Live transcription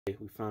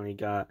We finally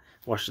got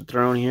Watch the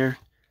Throne here.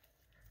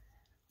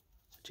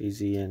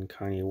 Jay-Z and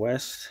Kanye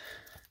West.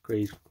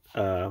 Great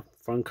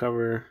front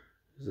cover.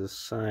 This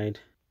side.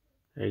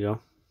 There you go.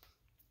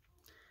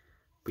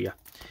 But yeah.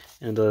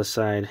 And the other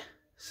side,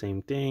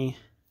 same thing.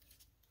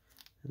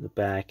 In the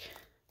back,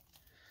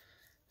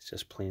 it's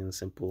just plain and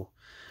simple.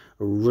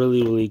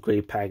 Really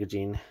great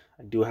packaging.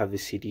 I do have the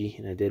CD,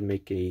 and I did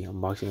make a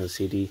unboxing of the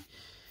CD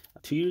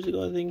 2 years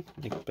ago, I think,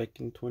 like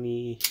back in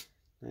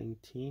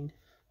 2019.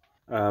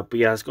 But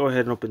yeah, let's go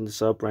ahead and open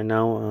this up right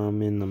now.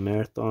 I'm in the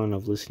marathon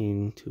of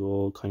listening to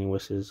all Kanye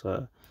West's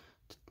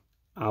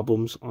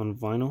albums on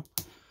vinyl,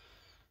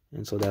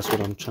 and so that's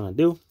what I'm trying to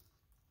do.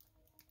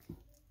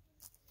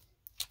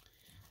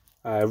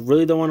 I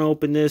really don't want to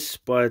open this,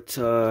 but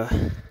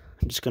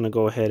I'm just gonna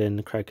go ahead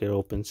and crack it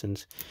open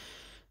since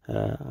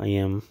I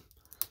am,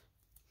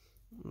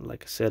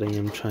 like I said, I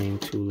am trying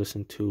to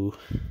listen to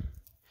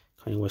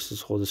Kanye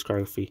West's whole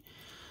discography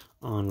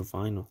on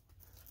vinyl.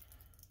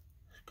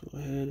 Go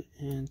ahead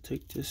and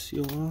take this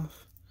seal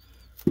off.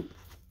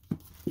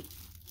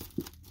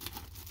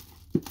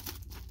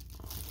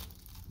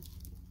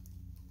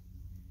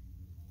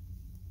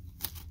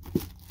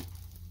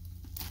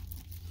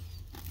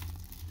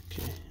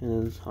 Okay,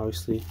 and then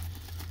obviously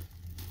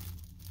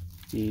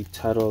the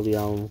title of the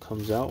album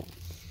comes out.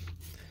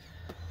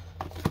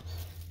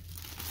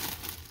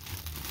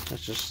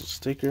 That's just a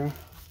sticker.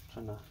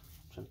 I'm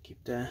trying to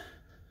keep that.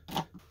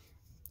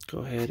 Go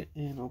ahead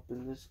and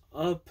open this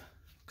up.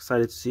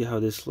 Excited to see how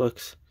this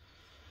looks.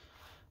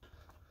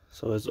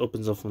 So it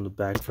opens up from the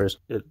back first.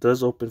 It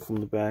does open from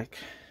the back.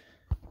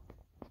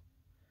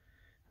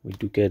 We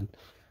do get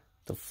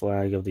the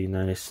flag of the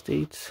United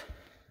States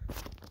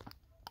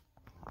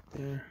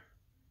there.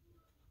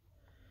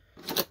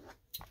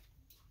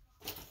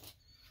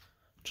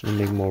 Trying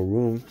to make more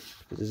room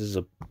because this is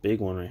a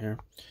big one right here.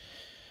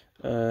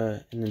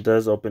 And it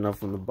does open up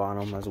from the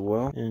bottom as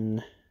well, and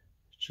it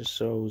just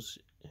shows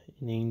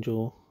an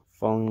angel,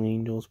 fallen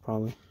angels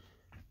probably.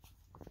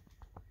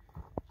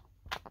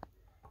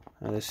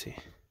 Let's see.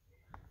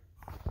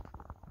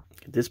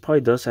 This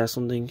probably does have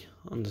something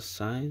on the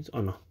sides.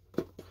 Oh no,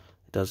 it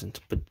doesn't.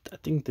 But I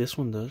think this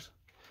one does,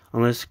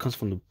 unless it comes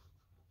from the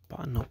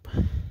bottom. Nope.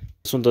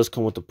 This one does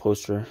come with the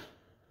poster.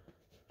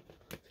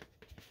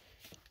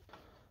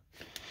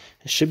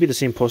 It should be the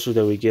same poster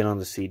that we get on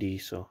the CD.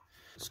 So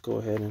let's go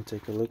ahead and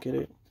take a look at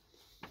it.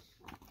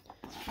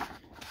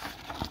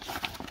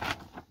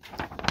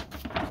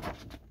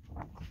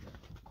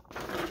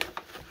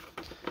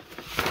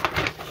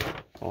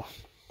 Oh,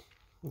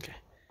 okay.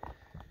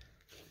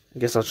 I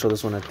guess I'll show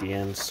this one at the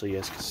end so you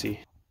guys can see.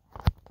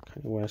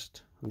 Kanye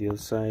West on the other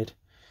side,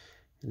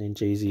 and then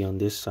Jay-Z on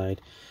this side.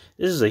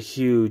 This is a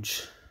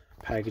huge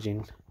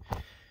packaging.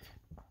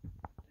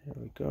 There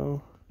we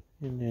go.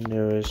 And then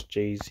there is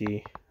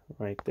Jay-Z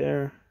right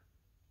there.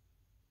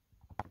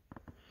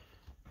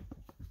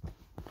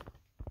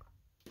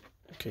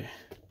 Okay,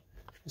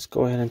 let's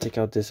go ahead and take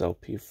out this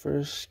LP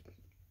first.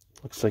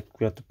 Looks like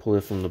we have to pull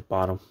it from the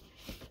bottom.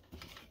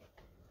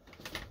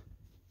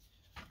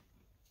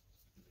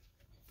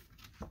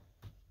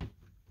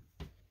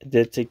 I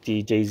did take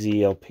the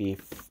Jay-Z LP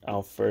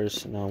out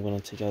first. Now I'm going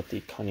to take out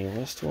the Kanye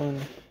West one.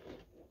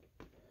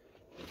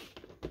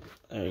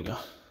 There you go.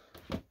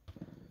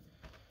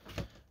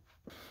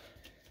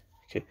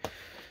 Okay,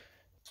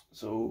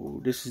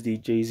 so this is the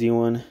Jay-Z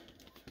one.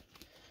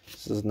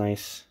 This is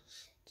nice,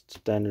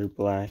 standard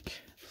black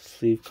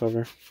sleeve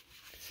cover.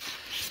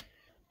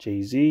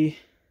 Jay-Z.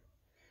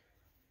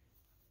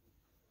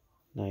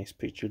 Nice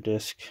picture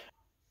disc.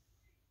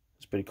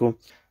 It's pretty cool.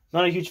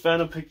 Not a huge fan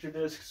of picture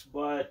discs,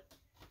 but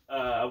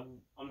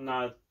I'm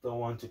not the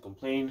one to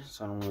complain,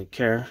 so I don't really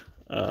care.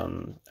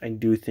 I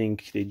do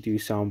think they do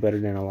sound better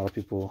than a lot of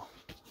people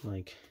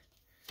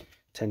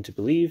tend to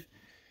believe.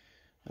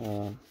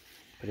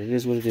 But it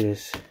is what it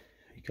is.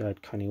 We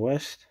got Kanye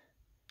West.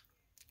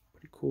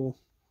 Pretty cool.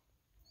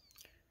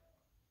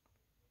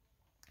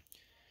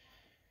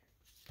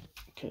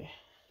 Okay,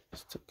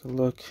 let's take a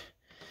look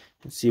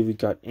and see if we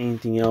got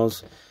anything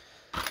else.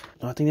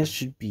 No, I think that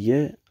should be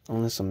it,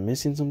 unless I'm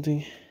missing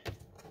something.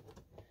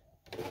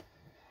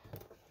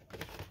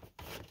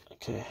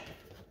 Okay,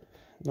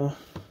 no,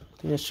 I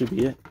think that should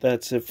be it.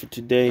 That's it for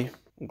today.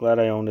 I'm glad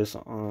I own this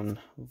on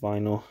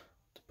vinyl.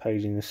 The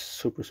packaging is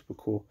super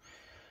cool.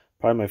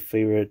 Probably my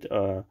favorite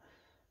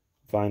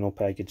vinyl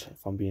package,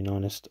 if I'm being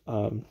honest.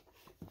 But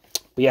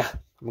yeah,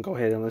 I'm gonna go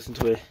ahead and listen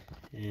to it,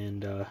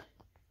 and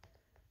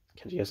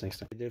catch you guys next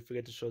time. I did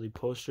forget to show the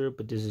poster,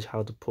 but this is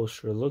how the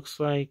poster looks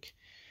like.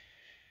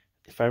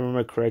 If I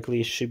remember correctly,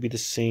 it should be the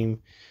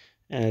same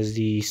as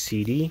the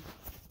CD.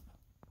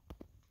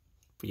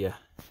 But yeah.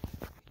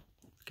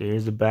 Okay,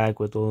 here's the back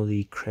with all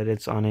the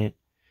credits on it.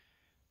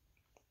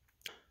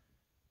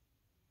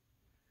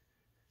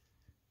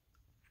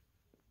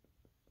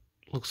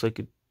 Looks like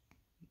it.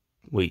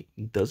 Wait,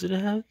 does it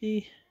have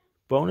the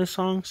bonus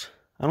songs?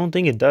 I don't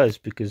think it does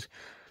because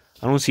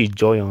I don't see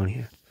Joy on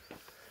here.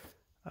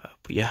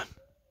 But yeah,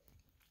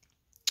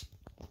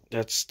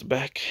 that's the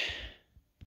back.